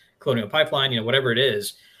it's Colonial Pipeline, whatever it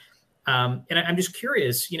is. And I'm just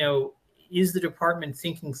curious, is the department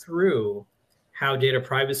thinking through how data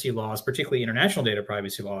privacy laws, particularly international data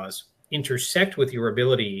privacy laws, intersect with your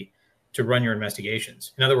ability to run your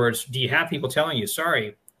investigations? In other words, do you have people telling you,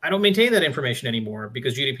 sorry, I don't maintain that information anymore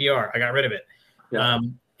because GDPR, I got rid of it. Yeah.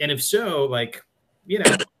 And if so,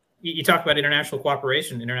 you talk about international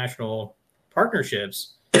cooperation, international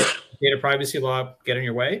partnerships, data privacy law get in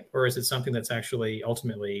your way? Or is it something that's actually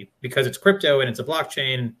ultimately, because it's crypto and it's a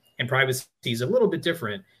blockchain and privacy is a little bit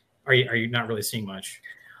different, are you not really seeing much?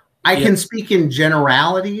 I can speak in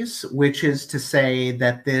generalities, which is to say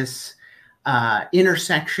that this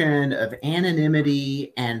intersection of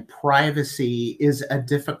anonymity and privacy is a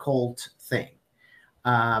difficult thing.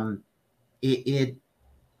 It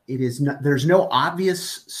is not, there's no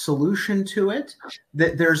obvious solution to it.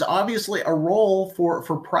 That there's obviously a role for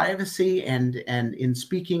privacy, and in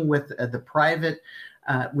speaking with the private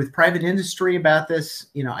industry about this,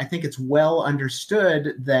 I think it's well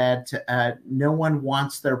understood that no one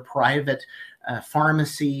wants their private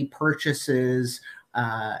pharmacy purchases,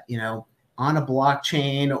 on a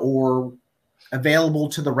blockchain or available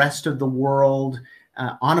to the rest of the world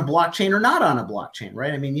on a blockchain or not on a blockchain,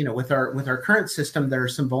 right? I mean, with our current system, there are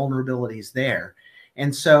some vulnerabilities there.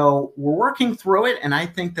 And so we're working through it. And I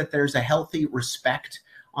think that there's a healthy respect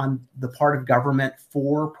on the part of government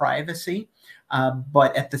for privacy.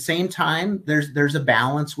 But at the same time, there's a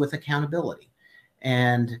balance with accountability.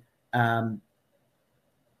 And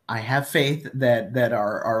I have faith that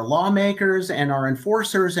our lawmakers and our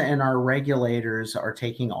enforcers and our regulators are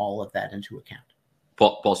taking all of that into account.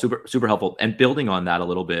 Paul, super helpful. And building on that a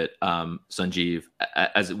little bit, Sanjeev,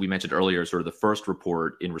 as we mentioned earlier, sort of the first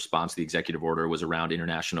report in response to the executive order was around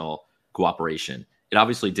international cooperation. It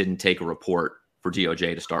obviously didn't take a report for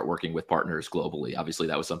DOJ to start working with partners globally. Obviously,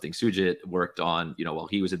 that was something Sujit worked on, while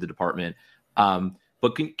he was at the department.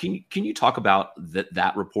 But can you talk about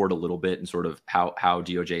that report a little bit and sort of how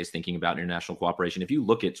DOJ is thinking about international cooperation? If you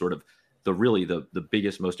look at sort of the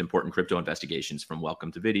biggest, most important crypto investigations, from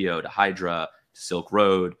Welcome to Video to Hydra to Silk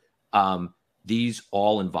Road, these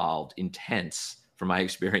all involved intense, from my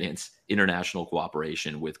experience, international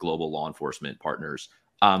cooperation with global law enforcement partners.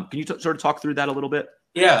 Can you sort of talk through that a little bit?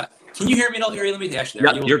 Yeah. Can you hear me? Let me actually.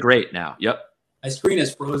 Yeah, you're great now. Yep. My screen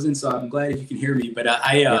is frozen, so I'm glad if you can hear me. But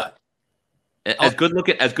as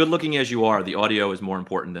good looking as you are, the audio is more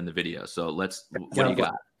important than the video. So what do you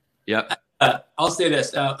got? Yep. I'll say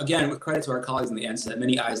this again, with credit to our colleagues in the NSET.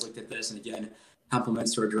 Many eyes looked at this, and again,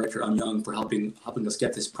 compliments to our director Young for helping us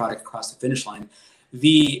get this product across the finish line.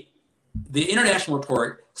 The international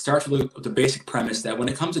report starts with the basic premise that when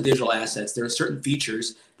it comes to digital assets, there are certain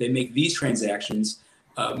features that make these transactions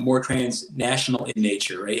more transnational in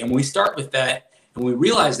nature, right? And when we start with that, and we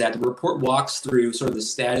realize that, the report walks through sort of the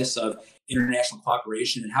status of international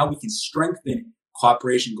cooperation and how we can strengthen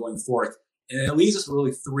cooperation going forth. And it leads us to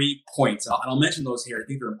really 3 points. I'll mention those here. I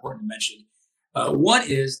think they're important to mention. One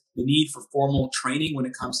is the need for formal training when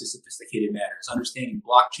it comes to sophisticated matters, understanding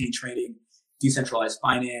blockchain trading, decentralized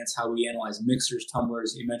finance, how we analyze mixers,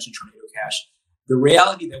 tumblers. You mentioned Tornado Cash. The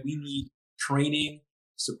reality that we need training,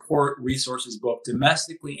 support, resources, both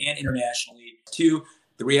domestically and internationally. 2,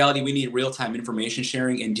 the reality we need real-time information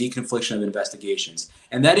sharing and deconfliction of investigations.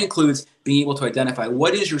 And that includes being able to identify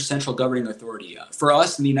what is your central governing authority. For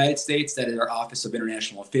us in the United States, that is our Office of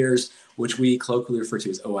International Affairs, which we colloquially refer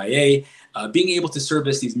to as OIA, being able to serve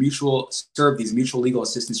these mutual legal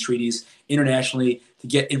assistance treaties internationally to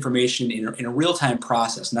get information in a real-time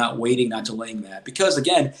process, not waiting, not delaying that. Because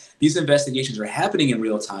again, these investigations are happening in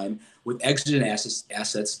real time with exigent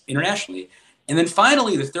assets internationally. And then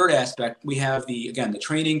finally, the third aspect, we have the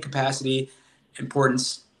training capacity,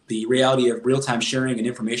 importance, the reality of real-time sharing and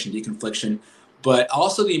information deconfliction, but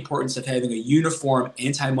also the importance of having a uniform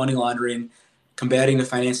anti-money laundering, combating the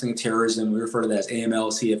financing of terrorism, we refer to that as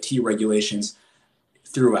AML, CFT regulations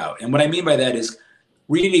throughout. And what I mean by that is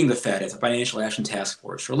reading the Fed as a financial action task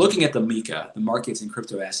force, or looking at the MiCA, the markets and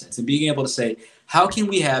crypto assets, and being able to say, how can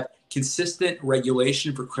we have consistent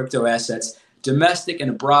regulation for crypto assets, domestic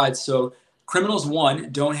and abroad, so criminals,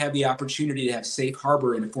 one, don't have the opportunity to have safe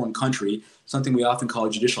harbor in a foreign country, something we often call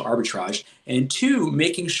judicial arbitrage, and two,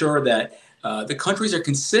 making sure that the countries are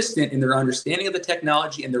consistent in their understanding of the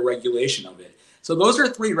technology and their regulation of it. So those are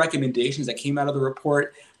three recommendations that came out of the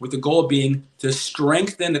report, with the goal being to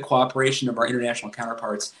strengthen the cooperation of our international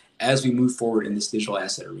counterparts as we move forward in this digital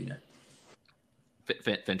asset arena.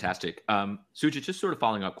 Fantastic. Sujit, just sort of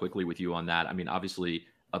following up quickly with you on that. I mean, obviously,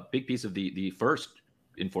 a big piece of the first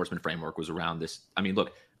enforcement framework was around this. I mean,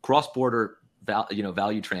 look, cross-border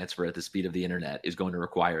value transfer at the speed of the internet is going to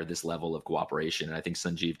require this level of cooperation. And I think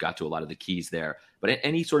Sanjeev got to a lot of the keys there. But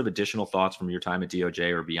any sort of additional thoughts from your time at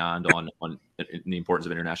DOJ or beyond on the importance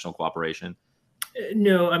of international cooperation?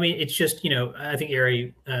 No, I mean, it's just, I think,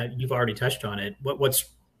 Ari, you've already touched on it. What's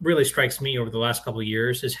really strikes me over the last couple of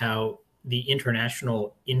years is how the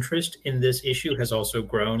international interest in this issue has also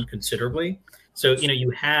grown considerably. So,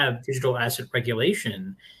 you have digital asset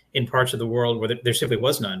regulation in parts of the world where there simply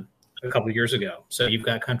was none a couple of years ago. So you've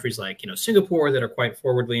got countries like, Singapore that are quite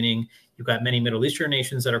forward-leaning. You've got many Middle Eastern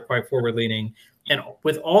nations that are quite forward-leaning. And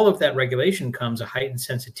with all of that regulation comes a heightened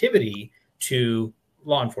sensitivity to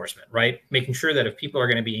law enforcement, right? Making sure that if people are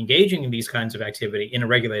going to be engaging in these kinds of activity in a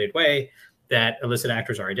regulated way, that illicit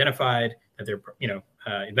actors are identified, that they're,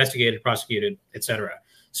 investigated, prosecuted, et cetera.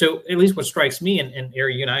 So at least what strikes me, and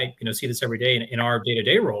Ari, you and I, see this every day in our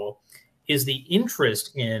day-to-day role, is the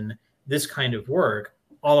interest in this kind of work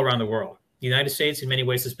all around the world. The United States, in many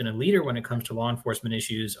ways, has been a leader when it comes to law enforcement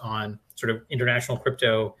issues on sort of international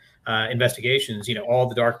crypto investigations, all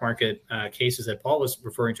the dark market cases that Paul was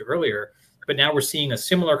referring to earlier. But now we're seeing a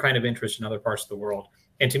similar kind of interest in other parts of the world.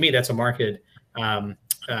 And to me, that's a market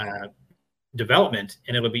development.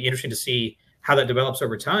 And it'll be interesting to see how that develops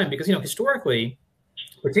over time, because, historically,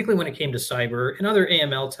 particularly when it came to cyber and other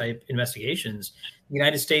AML type investigations, the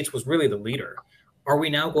United States was really the leader. Are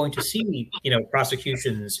we now going to see,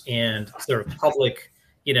 prosecutions and sort of public,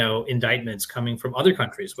 indictments coming from other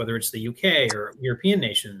countries, whether it's the UK or European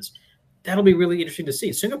nations? That'll be really interesting to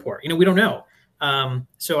see. Singapore, we don't know.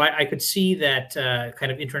 So I could see that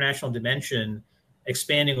kind of international dimension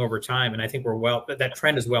expanding over time. And I think that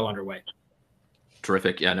trend is well underway.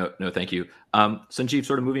 Terrific. Yeah, no, thank you. Sanjeev,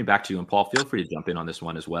 sort of moving back to you, and Paul, feel free to jump in on this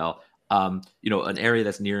one as well. An area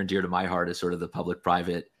that's near and dear to my heart is sort of the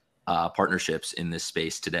public-private partnerships in this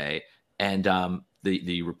space today. And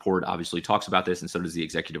the report obviously talks about this, and so does the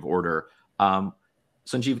executive order.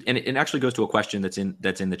 Sanjeev, and it actually goes to a question that's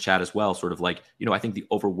in the chat as well, sort of like, I think the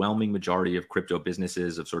overwhelming majority of crypto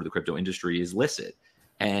businesses, of sort of the crypto industry, is licit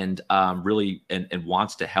and really and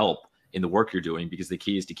wants to help in the work you're doing, because the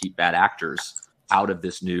key is to keep bad actors out of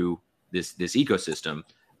this ecosystem.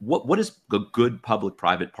 What does a good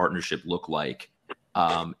public-private partnership look like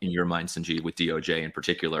in your mind, Sanjeev, with DOJ in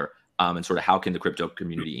particular, and sort of how can the crypto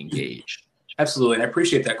community engage? Absolutely, and I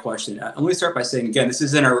appreciate that question. Let me start by saying, again, this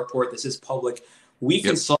is in our report. This is public. We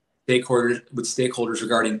consult with stakeholders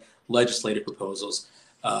regarding legislative proposals,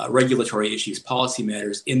 regulatory issues, policy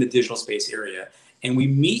matters in the digital space area. And we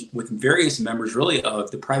meet with various members, really,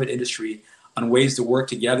 of the private industry on ways to work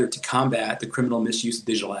together to combat the criminal misuse of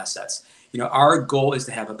digital assets. Our goal is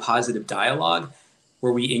to have a positive dialogue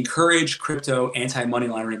where we encourage crypto anti-money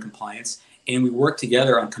laundering compliance, and we work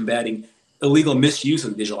together on combating illegal misuse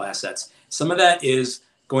of digital assets. Some of that is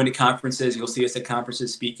going to conferences. You'll see us at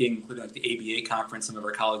conferences speaking, including like the ABA conference some of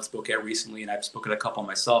our colleagues spoke at recently, and I've spoken at a couple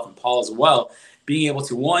myself and Paul as well. Being able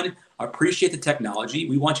to, one, appreciate the technology.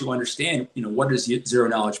 We want you to understand, what is zero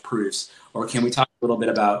knowledge proofs, or can we talk a little bit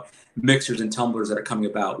about mixers and tumblers that are coming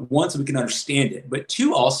about? One, so we can understand it, but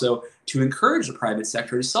two, also to encourage the private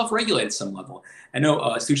sector to self-regulate at some level. I know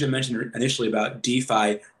Sujit mentioned initially about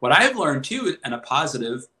DeFi. What I've learned too, and a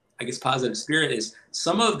positive spirit, is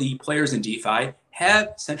some of the players in DeFi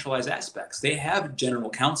have centralized aspects. They have general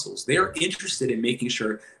counsels. They are interested in making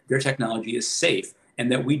sure their technology is safe,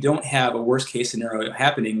 and that we don't have a worst case scenario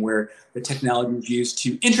happening where the technology is used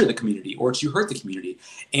to injure the community or to hurt the community.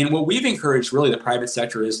 And what we've encouraged really the private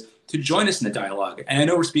sector is to join us in the dialogue. And I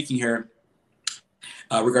know we're speaking here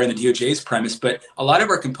regarding the DOJ's premise, but a lot of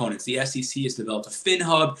our components, the SEC has developed a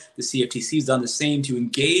FinHub, the CFTC has done the same to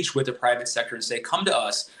engage with the private sector and say, come to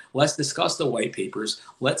us, let's discuss the white papers,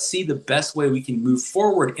 let's see the best way we can move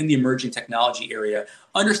forward in the emerging technology area,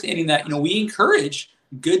 understanding that we encourage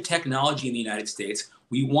good technology in the United States.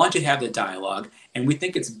 We want to have the dialogue, and we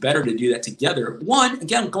think it's better to do that together. One,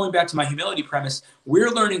 again, going back to my humility premise,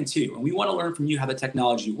 we're learning too, and we want to learn from you how the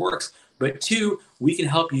technology works. But two, we can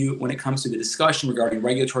help you when it comes to the discussion regarding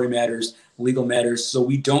regulatory matters, legal matters, so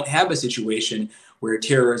we don't have a situation where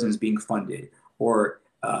terrorism is being funded or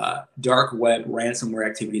dark web ransomware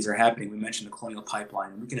activities are happening. We mentioned the Colonial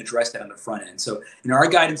Pipeline, and we can address that on the front end. So, our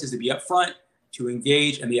guidance is to be upfront, to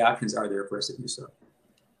engage, and the options are there for us to do so.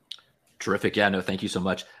 Terrific. Yeah, no, thank you so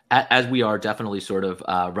much. As we are definitely sort of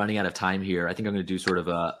running out of time here, I think I'm going to do sort of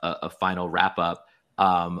a final wrap up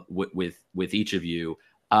with each of you.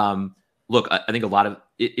 Look, I think a lot of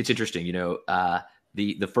it's interesting,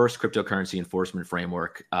 the first cryptocurrency enforcement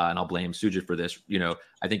framework, and I'll blame Sujit for this.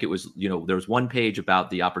 I think it was, there was one page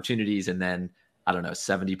about the opportunities and then, I don't know,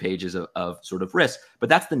 70 pages of sort of risk. But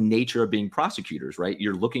that's the nature of being prosecutors, right?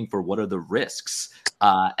 You're looking for what are the risks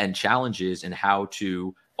and challenges and how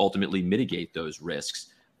to ultimately mitigate those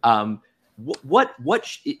risks. What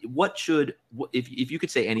should, if you could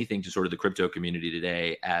say anything to sort of the crypto community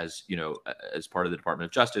today, as as part of the Department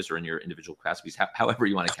of Justice or in your individual capacities, however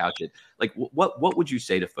you want to couch it, like what would you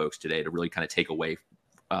say to folks today to really kind of take away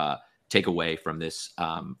from this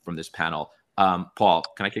panel? Paul,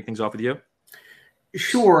 can I kick things off with you?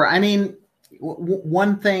 Sure. I mean,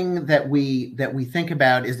 one thing that we think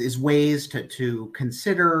about is ways to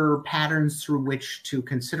consider patterns through which to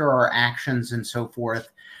consider our actions and so forth.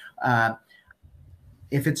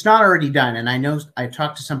 If it's not already done, and I know I've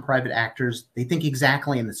talked to some private actors, they think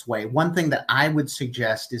exactly in this way. One thing that I would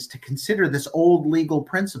suggest is to consider this old legal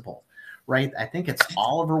principle, right? I think it's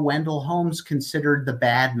Oliver Wendell Holmes considered the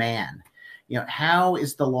bad man. How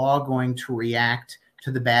is the law going to react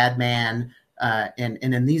to the bad man? And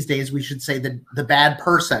in these days, we should say the bad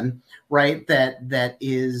person, right? That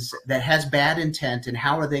has bad intent, and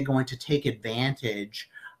how are they going to take advantage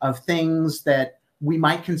of things that we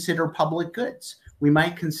might consider public goods? We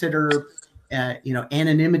might consider,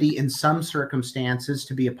 anonymity in some circumstances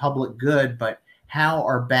to be a public good, but how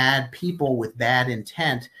are bad people with bad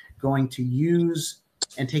intent going to use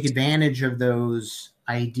and take advantage of those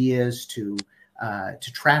ideas to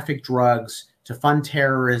traffic drugs, to fund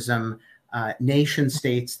terrorism, nation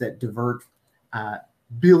states that divert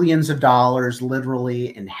billions of dollars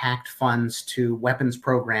literally in hacked funds to weapons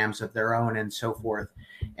programs of their own and so forth.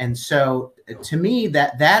 And so to me,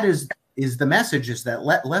 that is the message, is that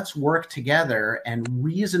let's work together and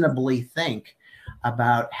reasonably think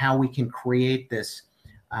about how we can create this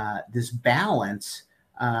balance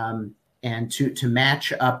and to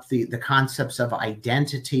match up the concepts of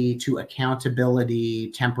identity to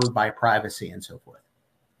accountability tempered by privacy and so forth.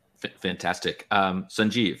 Fantastic.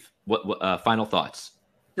 Sanjeev, what final thoughts?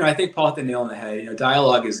 I think Paul hit the nail on the head.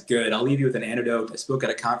 Dialogue is good. I'll leave you with an anecdote. I spoke at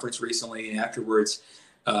a conference recently, and afterwards,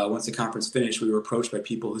 once the conference finished, we were approached by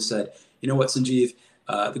people who said, "You know what, Sanjeev,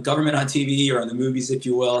 the government on TV or on the movies, if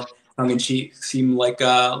you will, tongue in cheek, seem like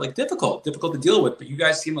difficult to deal with. But you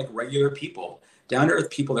guys seem like regular people, down to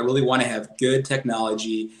earth people that really want to have good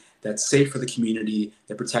technology that's safe for the community,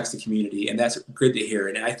 that protects the community, and that's good to hear."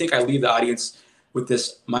 And I think I leave the audience with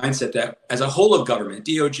this mindset that as a whole of government,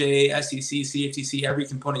 DOJ, SEC, CFTC, every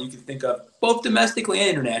component you can think of, both domestically and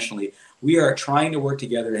internationally, we are trying to work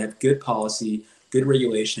together to have good policy, good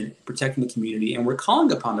regulation, protecting the community. And we're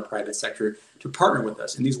calling upon the private sector to partner with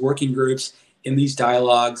us in these working groups, in these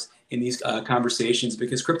dialogues, in these conversations,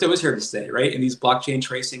 because crypto is here to stay, right? And these blockchain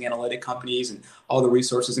tracing analytic companies and all the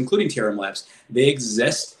resources, including TRM Labs, they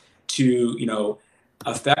exist to,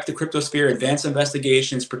 affect the cryptosphere, advance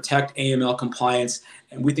investigations, protect AML compliance.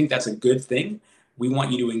 And we think that's a good thing. We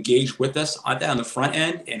want you to engage with us on that on the front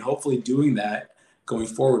end. And hopefully doing that going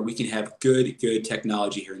forward, we can have good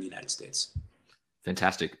technology here in the United States.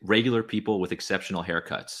 Fantastic. Regular people with exceptional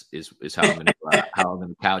haircuts is how I'm going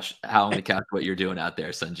to couch what you're doing out there,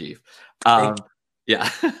 Sanjeev. Yeah.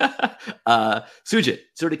 Sujit,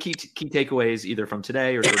 sort of key takeaways either from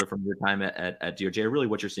today or sort of from your time at DOJ, or really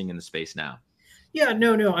what you're seeing in the space now. Yeah,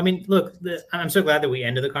 no. I mean, look, I'm so glad that we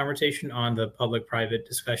ended the conversation on the public-private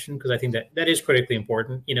discussion, because I think that is critically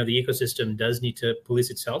important. The ecosystem does need to police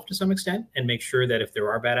itself to some extent and make sure that if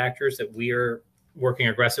there are bad actors, that we are working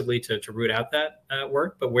aggressively to root out that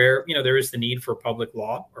work. But where, there is the need for public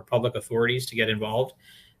law or public authorities to get involved,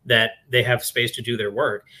 that they have space to do their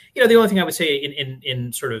work. The only thing I would say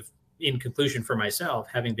in conclusion for myself,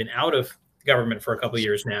 having been out of government for a couple of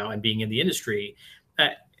years now and being in the industry,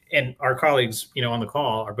 and our colleagues, on the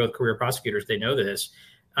call are both career prosecutors. They know this.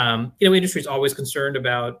 Industry is always concerned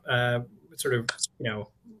about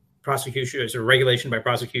prosecution, or regulation by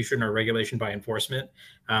prosecution or regulation by enforcement.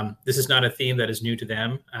 This is not a theme that is new to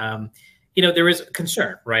them. there is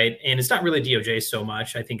concern, right? And it's not really DOJ so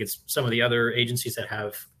much. I think it's some of the other agencies that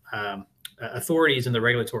have authorities in the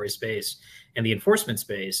regulatory space and the enforcement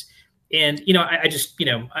space. And,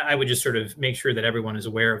 I would just sort of make sure that everyone is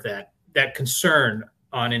aware of that concern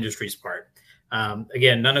on industry's part.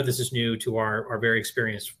 Again, none of this is new to our very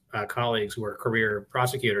experienced colleagues who are career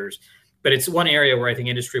prosecutors, but it's one area where I think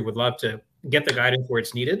industry would love to get the guidance where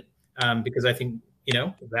it's needed, because I think,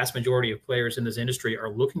 the vast majority of players in this industry are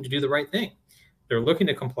looking to do the right thing. They're looking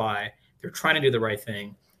to comply. They're trying to do the right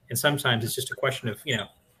thing. And sometimes it's just a question of,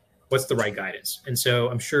 what's the right guidance? And so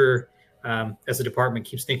I'm sure as the department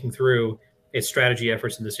keeps thinking through its strategy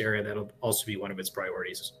efforts in this area, that'll also be one of its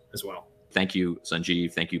priorities as well. Thank you,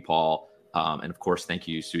 Sanjeev. Thank you, Paul. And of course, thank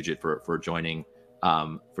you, Sujit, for joining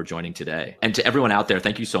today. And to everyone out there,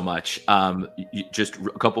 thank you so much. Just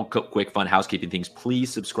a couple quick fun housekeeping things.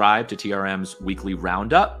 Please subscribe to TRM's weekly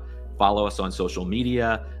roundup. Follow us on social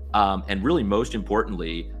media. And really, most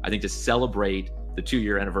importantly, I think to celebrate the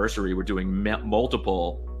 2-year anniversary, we're doing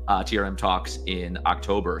multiple TRM talks in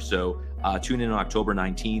October. So tune in on October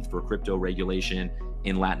 19th for crypto regulation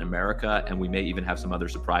in Latin America. And we may even have some other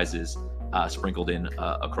surprises sprinkled in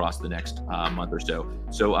across the next month or so.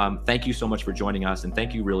 So thank you so much for joining us. And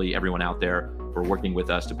thank you really everyone out there for working with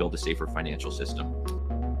us to build a safer financial system.